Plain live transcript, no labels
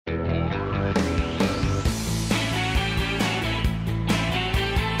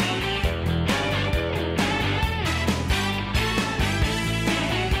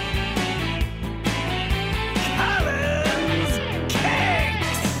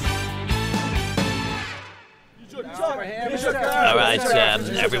All right,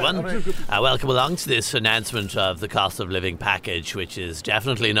 everyone, welcome along to this announcement of the cost of living package, which is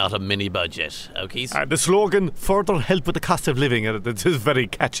definitely not a mini budget. Okies? The slogan, further help with the cost of living, it is very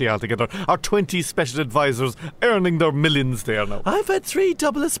catchy altogether. Our 20 special advisors earning their millions there now. I've had 3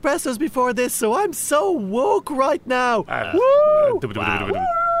 double espressos before this, so I'm so woke right now. Woo! Wow.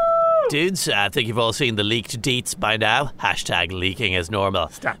 Dudes, I think you've all seen the leaked deets by now. Hashtag leaking as normal.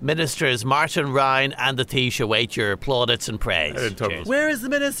 Stop. Ministers Martin Ryan and the Taoiseach await your plaudits and praise. Cheers. Where is the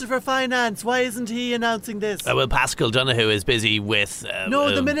Minister for Finance? Why isn't he announcing this? Well, Pascal Donoghue is busy with...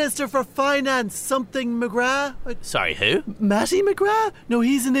 the Minister for Finance, something McGrath. Sorry, who? Matty McGrath? No,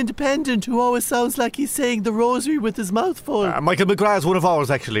 he's an independent who always sounds like he's saying the rosary with his mouth full. Michael McGrath is one of ours,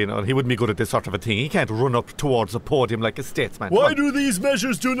 actually. He wouldn't be good at this sort of a thing. He can't run up towards a podium like a statesman. Why do these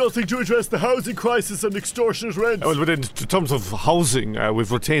measures do nothing to address the housing crisis and extortionate rents? Well, in terms of housing,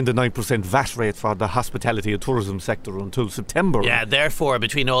 we've retained the 9% VAT rate for the hospitality and tourism sector until September. Yeah, therefore,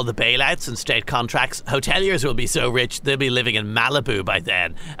 between all the bailouts and state contracts, hoteliers will be so rich they'll be living in Malibu by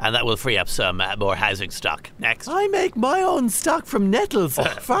then, and that will free up some more housing stock. Next. I make my own stock from nettles.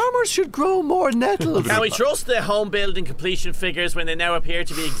 Farmers should grow more nettles. Can we trust the home building completion figures when they now appear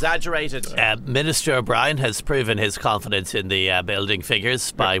to be exaggerated? Minister O'Brien has proven his confidence in the building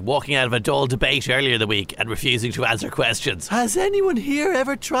figures by walking out of a dull debate earlier the week and refusing to answer questions. Has anyone here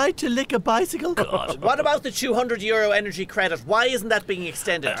ever tried to lick a bicycle? God. What about the €200 energy credit? Why isn't that being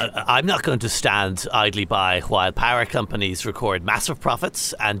extended? I'm not going to stand idly by while power companies record massive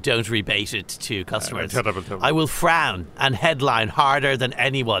profits and don't rebate it to customers. Terrible. I will frown and headline harder than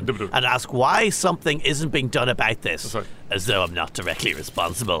anyone and ask why something isn't being done about this. Sorry. As though I'm not directly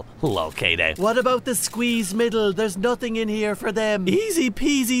responsible. Okay now. What about the squeeze middle? There's nothing in here for them. Easy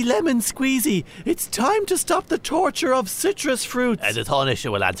peasy lemon squeezy. It's time to stop the torture of citrus fruits. The Taoiseach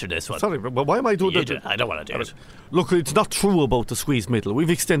will answer this one. Sorry, but why am I doing that? I don't want to do it. Look, it's not true about the squeeze middle. We've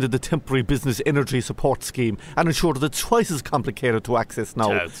extended the temporary business energy support scheme and ensured that it's twice as complicated to access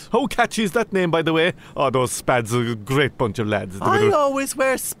now. Toads. How catchy is that name, by the way? Oh, those spads are a great bunch of lads. I always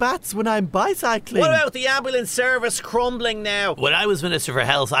wear spats when I'm bicycling. What about the ambulance service crumbling now? When I was Minister for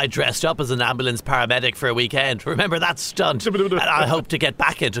Health, I dressed up as an ambulance paramedic for a weekend. Remember that stunt? And I hope to get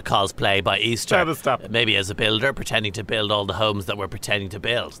back into cosplay by Easter. Stop. Maybe as a builder, pretending to build all the homes that we're pretending to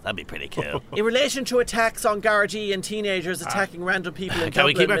build. That'd be pretty cool. In relation to attacks on Gardaí and teenagers attacking random people in Can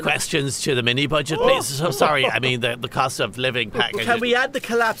we Dublin, keep our questions to the mini budget, please? So sorry, I mean the cost of living package. Can we add the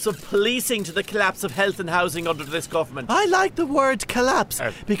collapse of policing to the collapse of health and housing under this government? I like the word collapse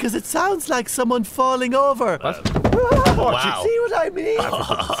because it sounds like someone falling over. Wow. See what I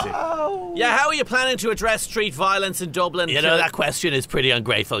mean? Yeah, how are you planning to address street violence in Dublin? You know, that question is pretty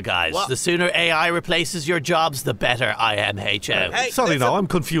ungrateful, guys. What? The sooner AI replaces your jobs, the better IMHO. Hey, Sorry now, I'm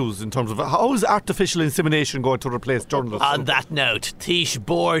confused in terms of how is artificial insemination going to replace journalists? On that note, Tish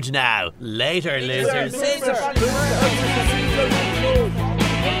bored now. Later, losers.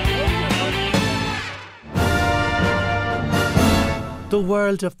 The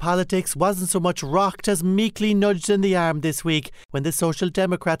world of politics wasn't so much rocked as meekly nudged in the arm this week when the Social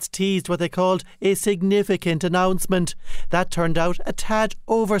Democrats teased what they called a significant announcement. That turned out a tad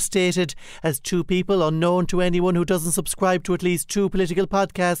overstated, as 2 people unknown to anyone who doesn't subscribe to at least 2 political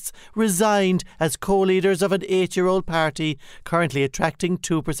podcasts resigned as co-leaders of an 8-year-old party, currently attracting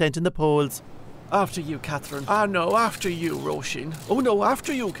 2% in the polls. After you, Catherine. No, after you, Roisin. Oh no,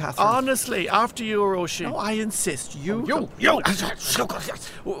 after you, Catherine. Honestly, after you, Roisin. No, I insist. You.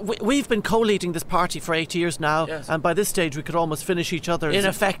 We've been co-leading this party for 8 years now, Yes. and by this stage we could almost finish each other's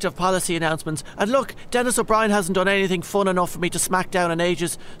ineffective policy announcements. And look, Dennis O'Brien hasn't done anything fun enough for me to smack down in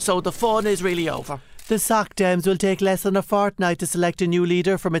ages, so the fun is really over. The Soc Dems will take less than a fortnight to select a new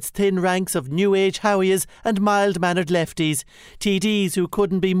leader from its thin ranks of new age howies and mild-mannered lefties. TDs who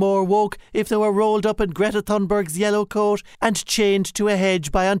couldn't be more woke if they were rolled up in Greta Thunberg's yellow coat and chained to a hedge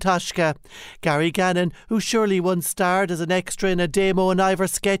by Antashka. Gary Gannon, who surely once starred as an extra in a Damo and Ivor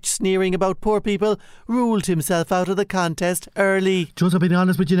sketch sneering about poor people, ruled himself out of the contest early. Just being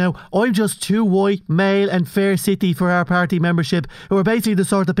honest with you now, I'm just too white, male and fair city for our party membership, who are basically the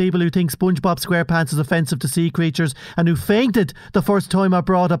sort of people who think SpongeBob SquarePants is offensive to sea creatures and who fainted the first time I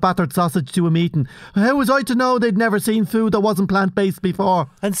brought a battered sausage to a meeting. How was I to know they'd never seen food that wasn't plant-based before?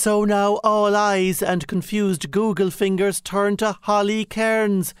 And so now all eyes and confused Google fingers turn to Holly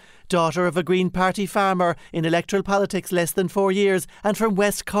Cairns, daughter of a Green Party farmer in electoral politics less than 4 years and from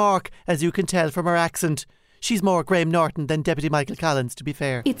West Cork, as you can tell from her accent. She's more Graham Norton than Deputy Michael Collins, to be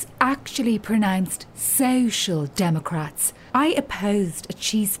fair. It's actually pronounced Social Democrats. I opposed a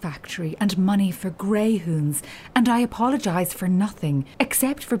cheese factory and money for greyhounds, and I apologise for nothing,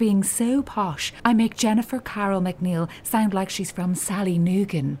 except for being so posh I make Jennifer Carroll McNeil sound like she's from Sally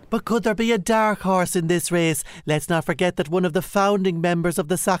Noogan. But could there be a dark horse in this race? Let's not forget that one of the founding members of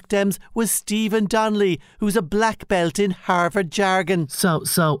the Soc Dems was Stephen Donnelly, who's a black belt in Harvard jargon.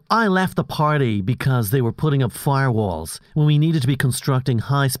 So I left the party because they were putting up firewalls when we needed to be constructing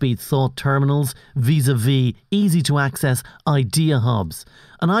high-speed thought terminals vis-a-vis easy-to-access idea hubs.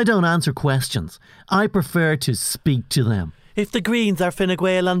 And I don't answer questions. I prefer to speak to them. If the Greens are Fine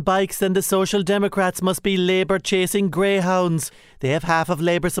Gael on bikes, then the Social Democrats must be Labour chasing greyhounds. They have half of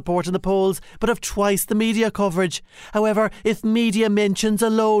Labour support in the polls, but have twice the media coverage. However, if media mentions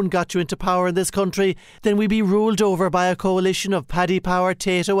alone got you into power in this country, then we'd be ruled over by a coalition of Paddy Power,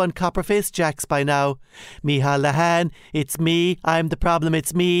 Tato and Copperface Jacks by now. Micheál Lahan, it's me, I'm the problem,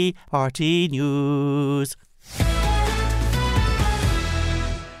 it's me, RT News.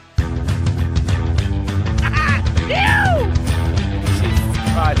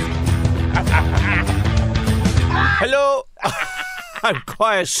 Hello. I'm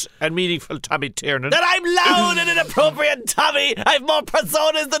quiet and meaningful Tommy Tiernan. That I'm loud and inappropriate, Tommy. I've more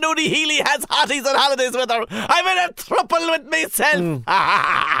personas than Uni Healy has hotties on holidays with her. I'm in a throuple with myself.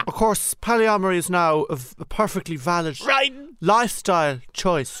 Of course, polyamory is now a perfectly valid Right. lifestyle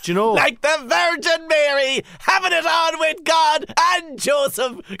choice, do you know? Like the Virgin Mary, having it on with God and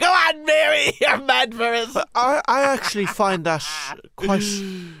Joseph. Go on, Mary, you're mad for us. I actually find that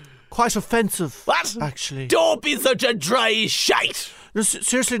quite offensive. What? Actually. Don't be such a dry shite. No,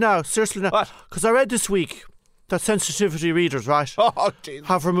 seriously now. What? Because I read this week that sensitivity readers, right, Oh, jeez.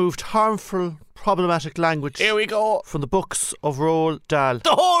 have removed harmful, problematic language Here we go. from the books of Roald Dahl. The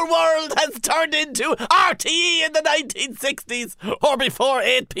whole world has turned into RTE in the 1960s, or before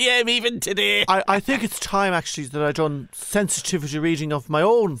 8 p.m. even today. I think it's time, actually, that I done sensitivity reading of my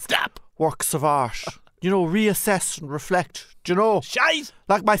own Stop. works of art. You know, reassess and reflect. Do you know? Shite.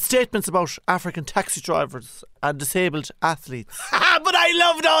 Like my statements about African taxi drivers and disabled athletes. But I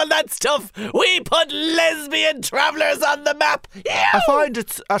loved all that stuff. We put lesbian travellers on the map. I find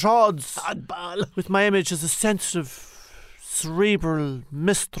it's at odds Oddball. with my image as a sensitive, cerebral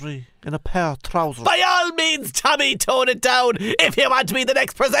mystery in a pair of trousers. By all means, Tommy, tone it down if you want to be the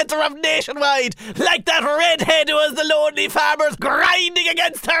next presenter of Nationwide, like that redhead who was the lonely farmers grinding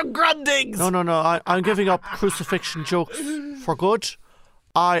against her grundings. No, I'm giving up crucifixion jokes for good.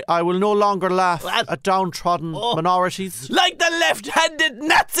 I will no longer laugh What? at downtrodden minorities. Like the left-handed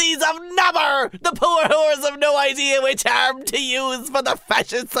Nazis of Nabber, the poor whores have no idea which arm to use for the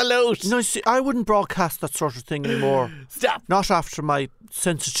fascist salute. No, see, I wouldn't broadcast that sort of thing anymore. Stop. Not after my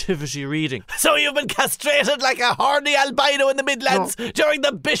sensitivity reading. So you've been castrated like a horny albino in the Midlands during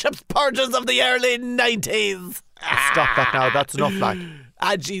the Bishop's purges of the early 90s. Stop that now, that's enough, like.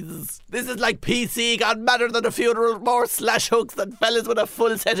 Ah, Jesus. This is like PC gone madder than a funeral, more slash hooks than fellas with a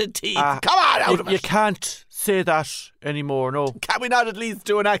full set of teeth. Come on, out of it. You can't say that anymore, no. Can we not at least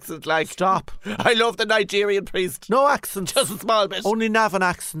do an accent like? Stop. I love the Nigerian priest. No accents. Just a small bit. Only Navan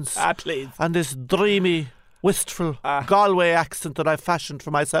accents. Please. And this dreamy, wistful Galway accent that I've fashioned for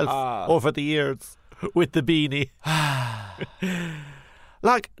myself over the years with the beanie.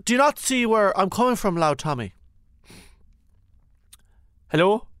 Like, do you not see where I'm coming from, Loud Tommy?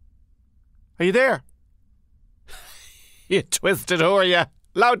 Hello? Are you there? You twisted whore, you.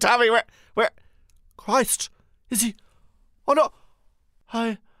 Loud Tommy, where? Christ, is he? Oh no,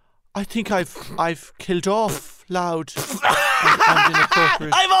 I think I've killed off Loud. and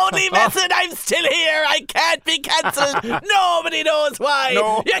inappropriate. I'm only messing. I'm still here. I can't be cancelled. Nobody knows why.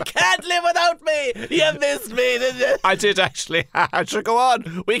 No. You can't live without me. You missed me, did you? I did actually. Sure, go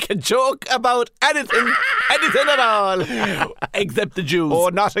on. We can joke about anything at all. Except the Jews. Oh,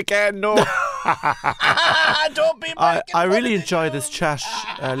 not again, no. Don't be I really enjoy this chat,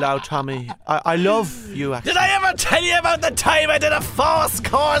 Loud Tommy. I love you, actually. Did I ever tell you about the time I did a force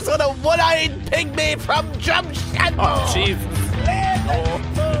course with a one-eyed pygmy from Drumshanbo? Oh, Jesus.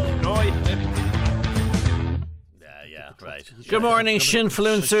 No, Yeah, right. Good morning,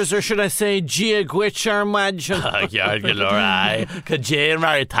 shinfluencers, or should I say, Giagwitch Armadjan.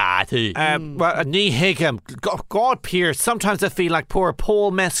 Well, Ní Higgum, God Pierce. Sometimes I feel like poor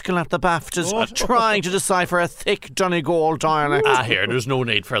Paul Mescal at the BAFTAs trying to decipher a thick Donegal dialect. Here, there's no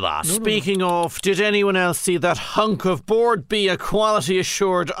need for that. Speaking of, did anyone else see that hunk of Board B, a quality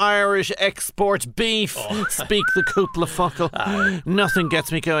assured Irish export beef? Speak the Coupla Fuckle. Nothing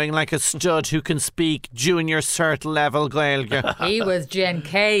gets me going like a stud who can speak junior cert level Gaeilge. He was Jen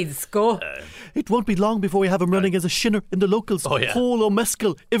K's go. It won't be long before we have him running as a shinner in the locals. Oh, yeah. Polo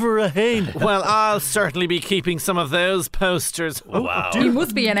Mescal, Iver a Hain. Well, I'll certainly be keeping some of those posters. Wow. He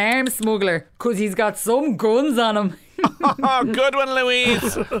must be an arms smuggler, 'cause he's got some guns on him. Oh, good one,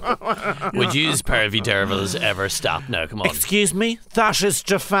 Louise. Would yous pervy dervils ever stop now? Come on. Excuse me? That is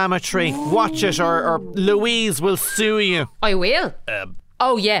defamatory. Watch it or Louise will sue you. I will.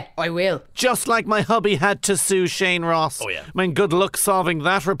 Oh yeah, I will. Just like my hubby had to sue Shane Ross. Oh, yeah. I mean, good luck solving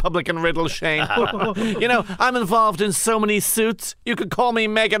that Republican riddle, Shane. You know, I'm involved in so many suits. You could call me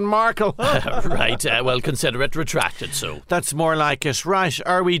Meghan Markle. Right, well, consider it retracted, so. That's more like it. Right,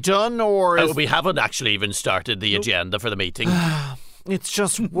 are we done or is... We haven't actually even started the agenda for the meeting. It's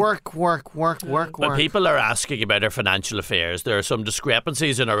just work. When people are asking about our financial affairs, there are some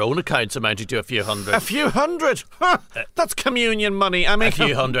discrepancies in our own accounts amounting to a few hundred. A few hundred? Huh, that's communion money. I mean, A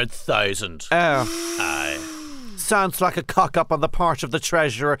few 100,000. Aye. Sounds like a cock-up on the part of the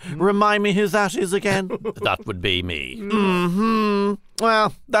treasurer. Remind me who that is again? That would be me.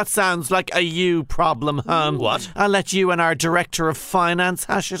 Well, that sounds like a you problem, hon. What? I'll let you and our director of finance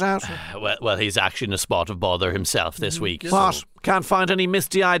hash it out. Well, he's actually in a spot of bother himself this week. What? Can't find any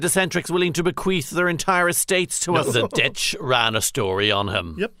misty-eyed eccentrics willing to bequeath their entire estates to us. The Ditch ran a story on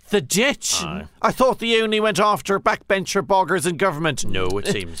him. Yep. The Ditch? I thought the only went after backbencher boggers in government. No, it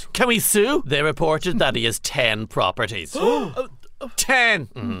seems. Can we sue? They reported that he has 10 properties.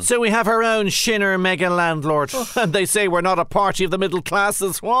 10. So we have our own shinner mega landlord. And they say we're not a party of the middle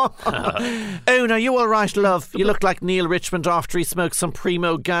classes. What? Oh, now you all right, love? You look like Neil Richmond after he smoked some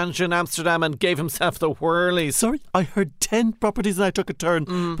primo ganja in Amsterdam and gave himself the whirlies. Sorry, I heard 10 properties and I took a turn,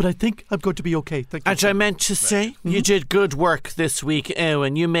 but I think I'm going to be okay. Thank you. And I meant to say, you did good work this week,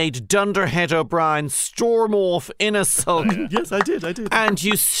 Owen. You made Dunderhead O'Brien storm off in a sulk. Yes, I did. And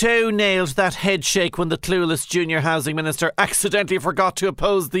you so nailed that head shake when the clueless junior housing minister accidentally forgot to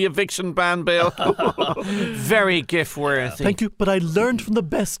oppose the eviction ban bill. Very gift-worthy. Thank you, but I learned from the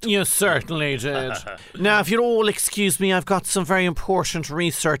best. You certainly did. Now, if you'll all excuse me, I've got some very important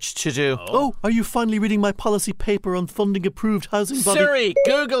research to do. Oh, are you finally reading my policy paper on funding approved housing body? Siri,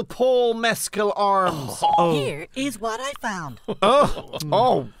 Google Paul Mescal Arms. Here is what I found. Oh,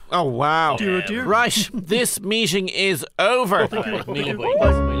 wow. Dear, oh dear. Right, this meeting is over.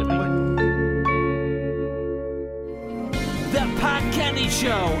 The Pat Kenny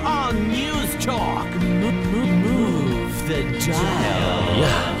Show on News Talk. Move the dial.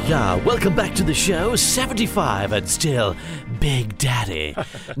 Yeah, welcome back to the show. 75 and still Big Daddy.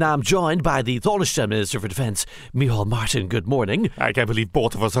 Now I'm joined by the Taoiseach Minister for Defence, Micheál Martin. Good morning. I can't believe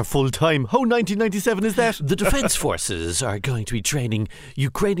both of us are full-time. How 1997 is that? The Defence Forces are going to be training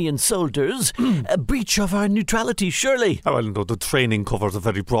Ukrainian soldiers. A breach of our neutrality, surely. Oh, well, no, the training covers a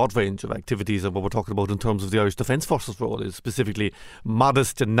very broad range of activities, and what we're talking about in terms of the Irish Defence Forces role is specifically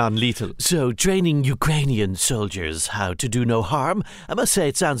modest and non-lethal. So, training Ukrainian soldiers how to do no harm. I must say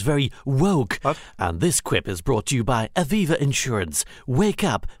it sounds very woke. What? And this quip is brought to you by Aviva Insurance. Wake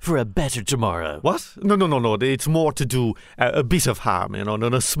up for a better tomorrow. What? No. It's more to do a bit of harm,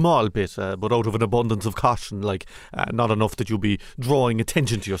 not a small bit, but out of an abundance of caution, like not enough that you'll be drawing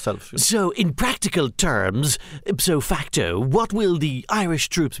attention to yourself. So, in practical terms, ipso facto, what will the Irish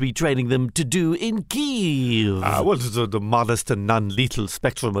troops be training them to do in Kyiv? Well, the modest and non-lethal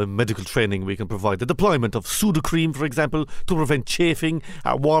spectrum of medical training we can provide. The deployment of Sudocrem, for example, to prevent chafing,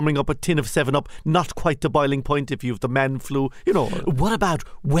 warming up a tin of 7-Up, not quite the boiling point if you have the man flu, What about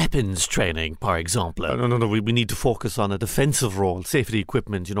weapons training, for example? No. We need to focus on a defensive role, safety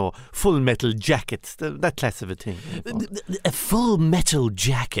equipment, full metal jackets, that class of a thing. A full metal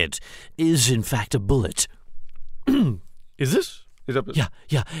jacket is, in fact, a bullet. Is it?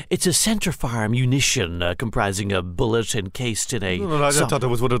 Yeah. It's a centre-fire munition comprising a bullet encased in a... No, I thought it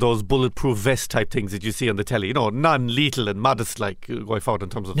was one of those bulletproof vest type things that you see on the telly. Non-lethal and modest, like going forward in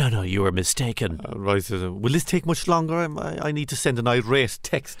terms of... No, you were mistaken. Right. Will this take much longer? I need to send an irate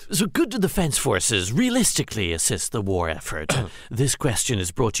text. So could the Defence Forces realistically assist the war effort? This question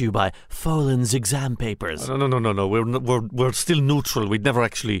is brought to you by Folan's exam papers. No. We're still neutral. We'd never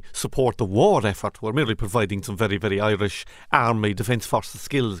actually support the war effort. We're merely providing some very, very Irish army Defence Forces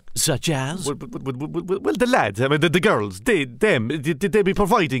skills. Such as? Well, the lads, the girls, they'd be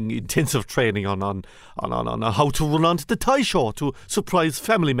providing intensive training on how to run onto the tie show to surprise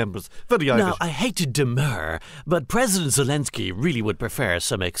family members. Very Irish. Now, I hate to demur, but President Zelensky really would prefer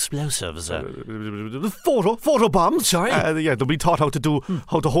some explosives. Photo bombs. Sorry? They'll be taught how to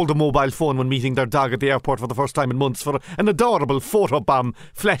hold a mobile phone when meeting their dog at the airport for the first time in months for an adorable photo bomb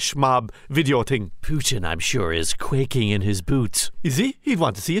flash mob video thing. Putin, I'm sure, is quaking in his boots. right. Is he? He'd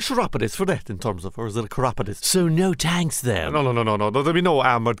want to see a chiropodist for that in terms of, or is it a chiropodist? So no tanks then? No. There'll be no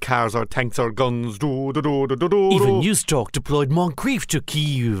armoured cars or tanks or guns. Even Newstalk deployed Moncrief to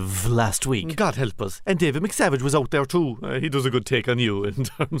Kyiv last week. God help us. And David McSavage was out there too. He does a good take on you in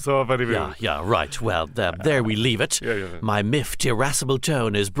terms of anyway. Yeah, right. Well, there we leave it. Yeah. My miffed, irascible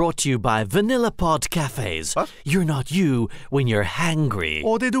tone is brought to you by Vanilla Pod Cafes. What? You're not you when you're hangry.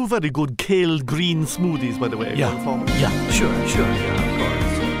 Oh, they do very good kale green smoothies, by the way. Yeah, sure, of course.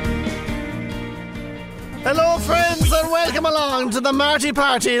 Hello, friends, and welcome along to the Marty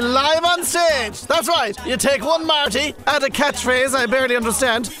Party live on stage. That's right, you take one Marty, add a catchphrase I barely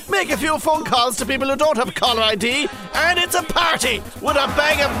understand, make a few phone calls to people who don't have caller ID, and it's a party with a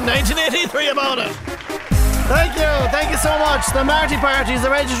bag of 1983 about it. Thank you so much. The Marty Party is a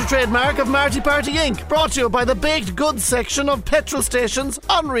registered trademark of Marty Party Inc., brought to you by the baked goods section of petrol stations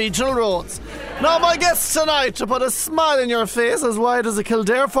on regional roads. Now, my guests tonight, to put a smile in your face as wide as a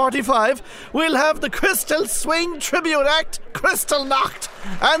Kildare 45, we'll have the Crystal Swing Tribute Act, Crystal Knocked,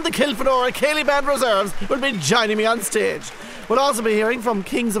 and the Kilfenora Cayley Band Reserves will be joining me on stage. We'll also be hearing from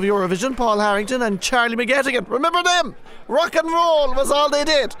Kings of Eurovision, Paul Harrington and Charlie McGettigan. Remember them? Rock and roll was all they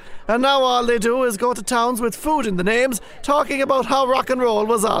did. And now all they do is go to towns with food in the names, talking about how rock and roll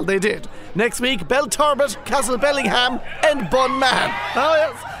was all they did. Next week, Bell Turbot, Castle Bellingham and Bun Man. Oh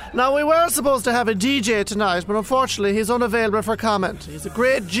yes. Now, we were supposed to have a DJ tonight, but unfortunately he's unavailable for comment. He's a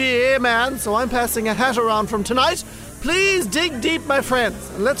great GA man, so I'm passing a hat around from tonight. Please dig deep, my friends.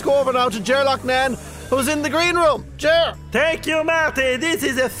 And let's go over now to Ger Loughnane, who's in the green room. Ger. Thank you, Marty. This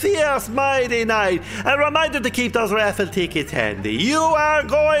is a fierce, mighty night. A reminder to keep those raffle tickets handy. You are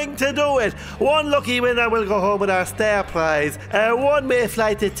going to do it. One lucky winner will go home with our star prize, a one-way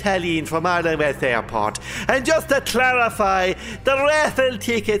flight to Tallinn from Ireland West Airport. And just to clarify, the raffle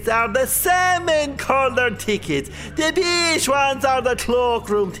tickets are the salmon-coloured tickets. The beige ones are the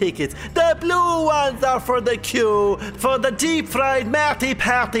cloakroom tickets. The blue ones are for the queue for the deep-fried Marty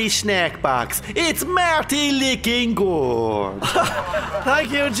Party snack box. It's Marty licking good.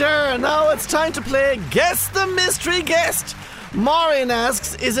 Thank you, Ger. Now it's time to play Guess the Mystery Guest. Maureen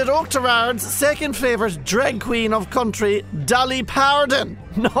asks, is it Oughterard's second favourite drag queen of country, Dolly Parton?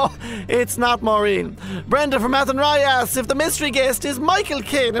 No, it's not Maureen. Brenda from Athenry asks if the mystery guest is Michael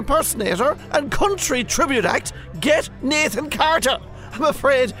Caine impersonator and country tribute act, get Nathan Carter. I'm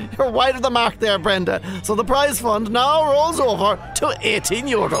afraid you're wide of the mark there, Brenda. So the prize fund now rolls over to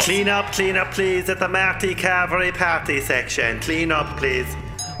 €18. Clean up, please, at the Marty Carvery Party section. Clean up, please.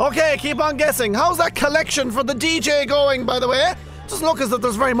 Okay, keep on guessing. How's that collection for the DJ going, by the way? Doesn't look as if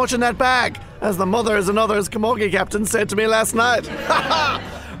there's very much in that bag, as the Mothers and Others camogie captain said to me last night.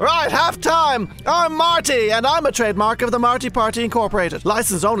 Right, half time. I'm Marty, and I'm a trademark of the Marty Party Incorporated.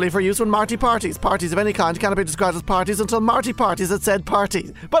 Licensed only for use when Marty parties. Parties of any kind cannot be described as parties until Marty parties at said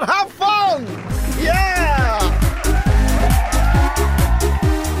party. But have fun! Yeah!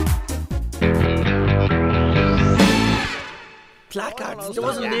 Placards. There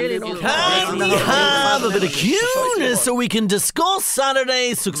wasn't nearly enough. Can we have a bit of cuteness so we can discuss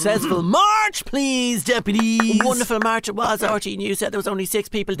Saturday's successful march, please, deputies? Wonderful march it was, Archie, and you said there was only 6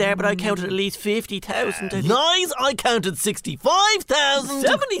 people there, but I counted at least 50,000. Nice, I counted 65,000.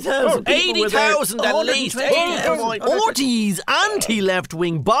 70,000. 80,000 at least. 40s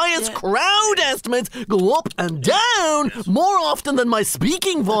anti-left-wing bias crowd estimates go up and down more often than my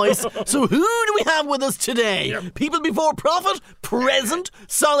speaking voice. So who do we have with us today? People before profit? Present?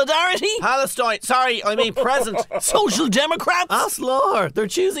 Solidarity? Palestine. Sorry, I mean present. Social Democrats? Ask Law. They're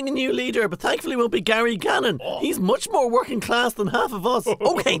choosing a new leader, but thankfully it won't be Gary Gannon. He's much more working class than half of us.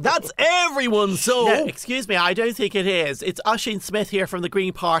 Okay, that's everyone, so... Yeah, excuse me, I don't think it is. It's Oisin Smith here from the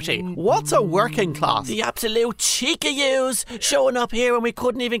Green Party. What's a working class? The absolute cheek of yous showing up here when we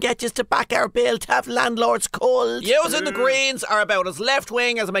couldn't even get just to back our bill to have landlords cold. Yous and the Greens are about as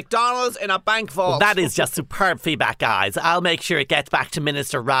left-wing as a McDonald's in a bank vault. Well, that is just superb feedback, guys. I'll make sure it gets back to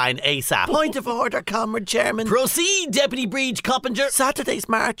Minister Ryan ASAP. Point of order, Comrade Chairman. Proceed, Deputy Breach Coppinger. Saturday's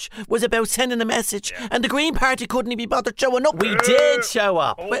march was about sending a message, and the Green Party couldn't even be bothered showing up. We did show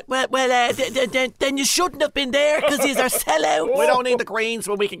up. Then you shouldn't have been there, because these are sellouts. We don't need the Greens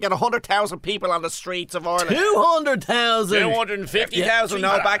when we can get 100,000 people on the streets of Ireland. 200,000. 250,000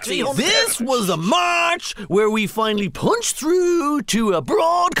 no backseat. This was a march where we finally punched through to a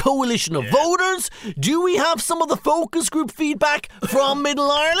broad coalition of voters. Do we have some of the focus group feedback back from Middle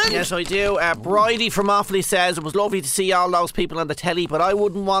Ireland? Yes, I do. Bridie from Offaly says, it was lovely to see all those people on the telly, but I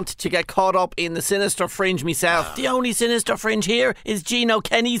wouldn't want to get caught up in the sinister fringe myself. The only sinister fringe here is Gino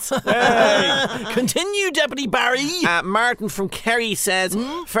Kenny's. Continue, Deputy Barry. Martin from Kerry says,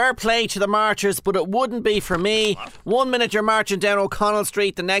 fair play to the marchers, but it wouldn't be for me. 1 minute you're marching down O'Connell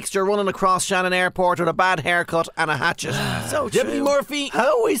Street, the next you're running across Shannon Airport with a bad haircut and a hatchet. So Deputy Murphy,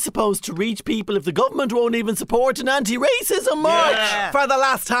 how are we supposed to reach people if the government won't even support an anti-racism march? For the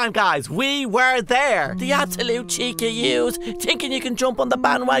last time, guys, we were there. The absolute cheek of yous, thinking you can jump on the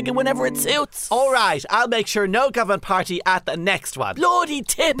bandwagon whenever it suits. All right, I'll make sure no government party at the next one. Bloody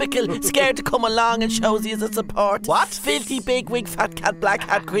typical. Scared to come along and shows you the support. What? Filthy big wig, fat cat, black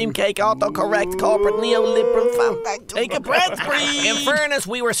hat, cream cake, autocorrect, corporate, neoliberal, fat. Take a breath, breathe. In fairness,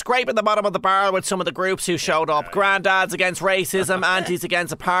 we were scraping the bottom of the barrel with some of the groups who showed up. Granddads against racism, aunties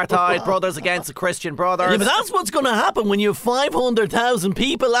against apartheid, brothers against the Christian Brothers. Yeah, but that's what's going to happen when you have 500,000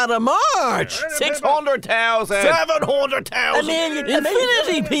 people at a march. 600,000. 700,000. A million.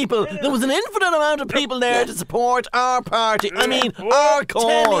 Infinity people. There was an infinite amount of people there to support our party. I mean, our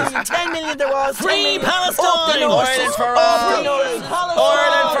cause. 10 million there was. Free Palestine. Ireland for all.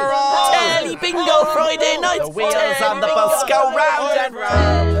 Ireland for all. Telly bingo Friday nights. The wheels on the bus go round and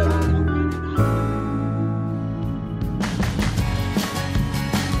round.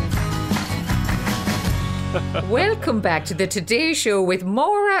 Welcome back to the Today Show with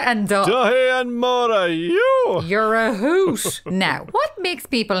Maura and Doug. Dahi and Maura, You're a hoot. Now, what makes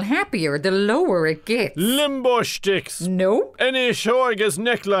people happier the lower it gets? Limbo sticks. No. Any shorgas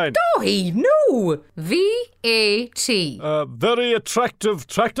neckline. Dahi, no. VAT. Very attractive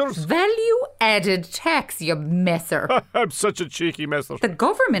tractors. Value added tax, you messer. I'm such a cheeky messer. The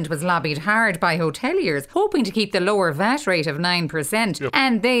government was lobbied hard by hoteliers, hoping to keep the lower VAT rate of 9%,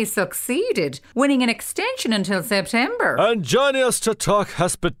 and they succeeded, winning an extension until September. And joining us to talk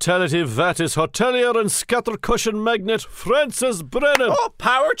hospitality, VAT is hotelier and scattercushion magnate Francis Brennan. Oh,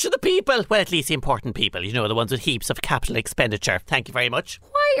 power to the people. Well, at least the important people, you know, the ones with heaps of capital expenditure. Thank you very much.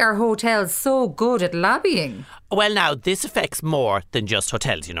 Why are hotels so good at lobbying? Well, now, this affects more than just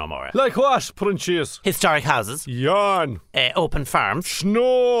hotels, you know, Maura. Like what, Princess? Historic houses. Yarn. Open farms.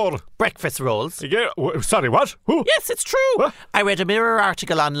 Snore. Breakfast rolls. Sorry, what? Who? Yes, it's true. What? I read a Mirror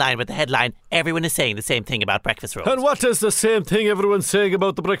article online with the headline, everyone is saying the same thing about breakfast rolls. And what is the same thing everyone's saying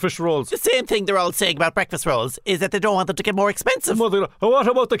about the breakfast rolls? The same thing they're all saying about breakfast rolls is that they don't want them to get more expensive. What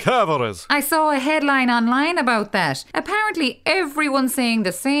about the carveries? I saw a headline online about that. Apparently everyone's saying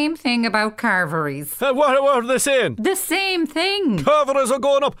the same thing about carveries. What are they saying? The same thing. Carveries are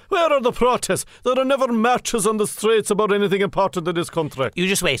going up. Where are the protests? There are never marches on the streets about anything important in this country. You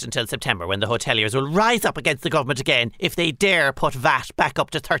just wait until September when the hoteliers will rise up against the government again if they dare put VAT back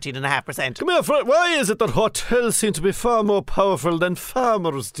up to 13.5%. Come here, Fred. Why is it that hotels seem to be far more powerful than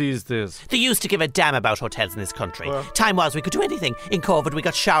farmers these days? They used to give a damn about hotels in this country. Time was we could do anything. In COVID we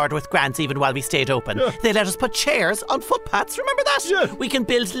got showered with grants even while we stayed open. They let us put chairs on footpaths. Remember that? Yeah. We can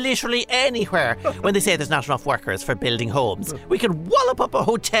build literally anywhere. When they say there's not enough workers for building homes, we can wallop up a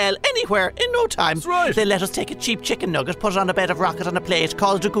hotel anywhere in no time. That's right. They let us take a cheap chicken nugget, put it on a bed of rocket on a plate,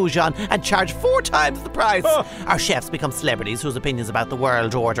 call it a goujon and charge 4 times the price. Our chefs become celebrities whose opinions about the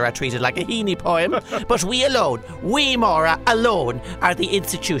world order are treated like a Heaney poem. But we alone, we Maura alone, are the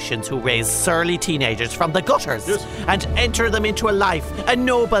institutions who raise surly teenagers from the gutters and enter them into a life, a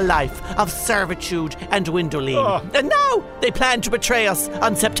noble life of servitude and windowing. And now they plan to betray us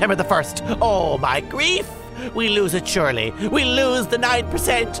on September the 1st. Oh my grief! We lose it surely. We lose the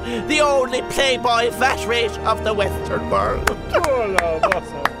 9%, the only Playboy VAT rate of the Western world.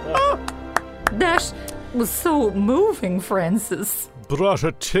 That was so moving, Francis. Brought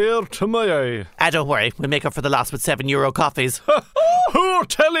a tear to my eye. Don't worry, we'll make up for the loss with €7 coffees.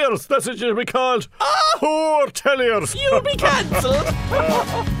 Hoteliers, that's what you'll be called. Hoteliers. You'll be cancelled.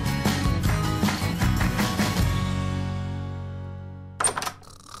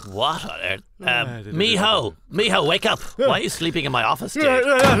 What on earth? Miho, wake up. Why are you sleeping in my office, dude?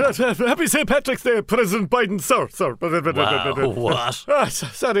 Happy St. Patrick's Day, President Biden, sir. Wow, what?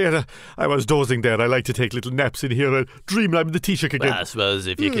 Sorry, I was dozing there. I like to take little naps in here and dream I'm in the Taoiseach again. Well, I suppose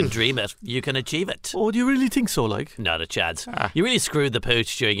if you can dream it, you can achieve it. Oh, do you really think so, like? Not a chance. You really screwed the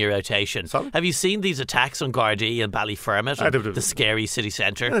pooch during your rotation. Sorry? Have you seen these attacks on Gardaí and Ballyfermot and the scary city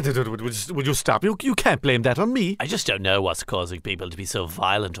centre? Would you stop? You can't blame that on me. I just don't know what's causing people to be so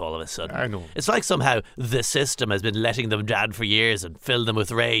violent irrelevant all of a sudden. I know. It's like somehow the system has been letting them down for years and filled them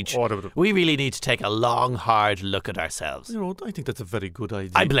with rage. We really need to take a long, hard look at ourselves. You know, I think that's a very good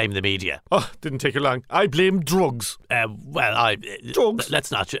idea. I blame the media. Oh, didn't take you long. I blame drugs. Drugs?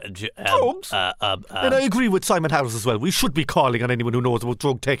 Let's not... drugs? And I agree with Simon Harris as well. We should be calling on anyone who knows about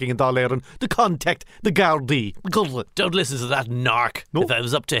drug taking in Dáil Éireann to contact the Gardaí. Don't listen to that narc. No. If it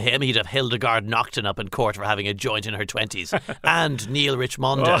was up to him, he'd have Hildegard Naughton up in court for having a joint in her 20s. And Neil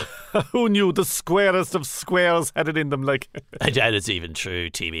Richmondo. Who knew the squarest of squares had it in them, like? I doubt it's even true,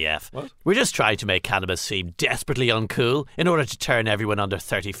 TBF. What? We're just trying to make cannabis seem desperately uncool in order to turn everyone under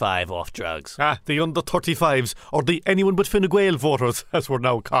 35 off drugs. The under 35s, or the anyone but Fine Gael voters, as we're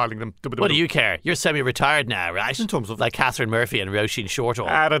now calling them. What do you care? You're semi-retired now, right? In terms of... Like Catherine Murphy and Roisin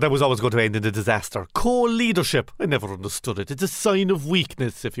Shortall. That was always going to end in a disaster. Co-leadership. I never understood it. It's a sign of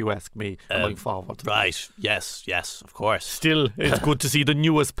weakness, if you ask me, going forward. Right. Yes, of course. Still, it's good to see the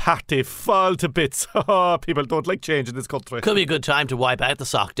newest party fall to bits. People don't like change in this country. Could be a good time to wipe out the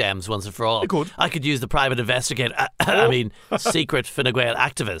sock Dems once and for all. I could use the private investigator, secret Fine Gael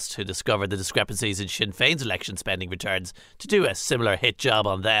activist who discovered the discrepancies in Sinn Féin's election spending returns to do a similar hit job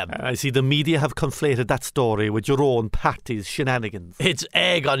on them. I see the media have conflated that story with your own party's shenanigans. It's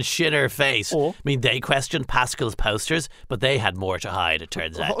egg on Shinner face. I mean, they questioned Pascal's posters, but they had more to hide, it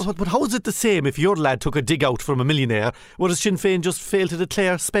turns out. But how is it the same if your lad took a dig out from a millionaire, whereas Sinn Féin just failed to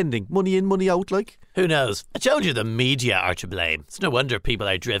declare spending? Money in, money out, like? Who knows? I told you the media are to blame. It's no wonder people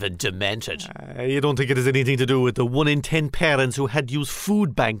are driven demented. You don't think it has anything to do with the 1 in 10 parents who had used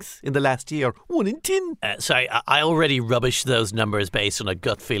food banks in the last year? 1 in 10? Sorry, I already rubbished those numbers based on a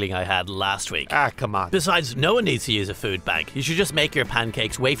gut feeling I had last week. Come on. Besides, no one needs to use a food bank. You should just make your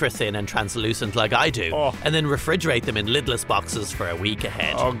pancakes wafer thin and translucent like I do, and then refrigerate them in lidless boxes for a week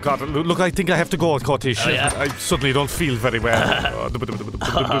ahead. Oh God, look, I think I have to go, Cottish. I suddenly don't feel very well.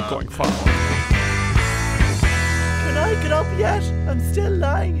 Going forward. Can I get up yet? I'm still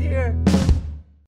lying here.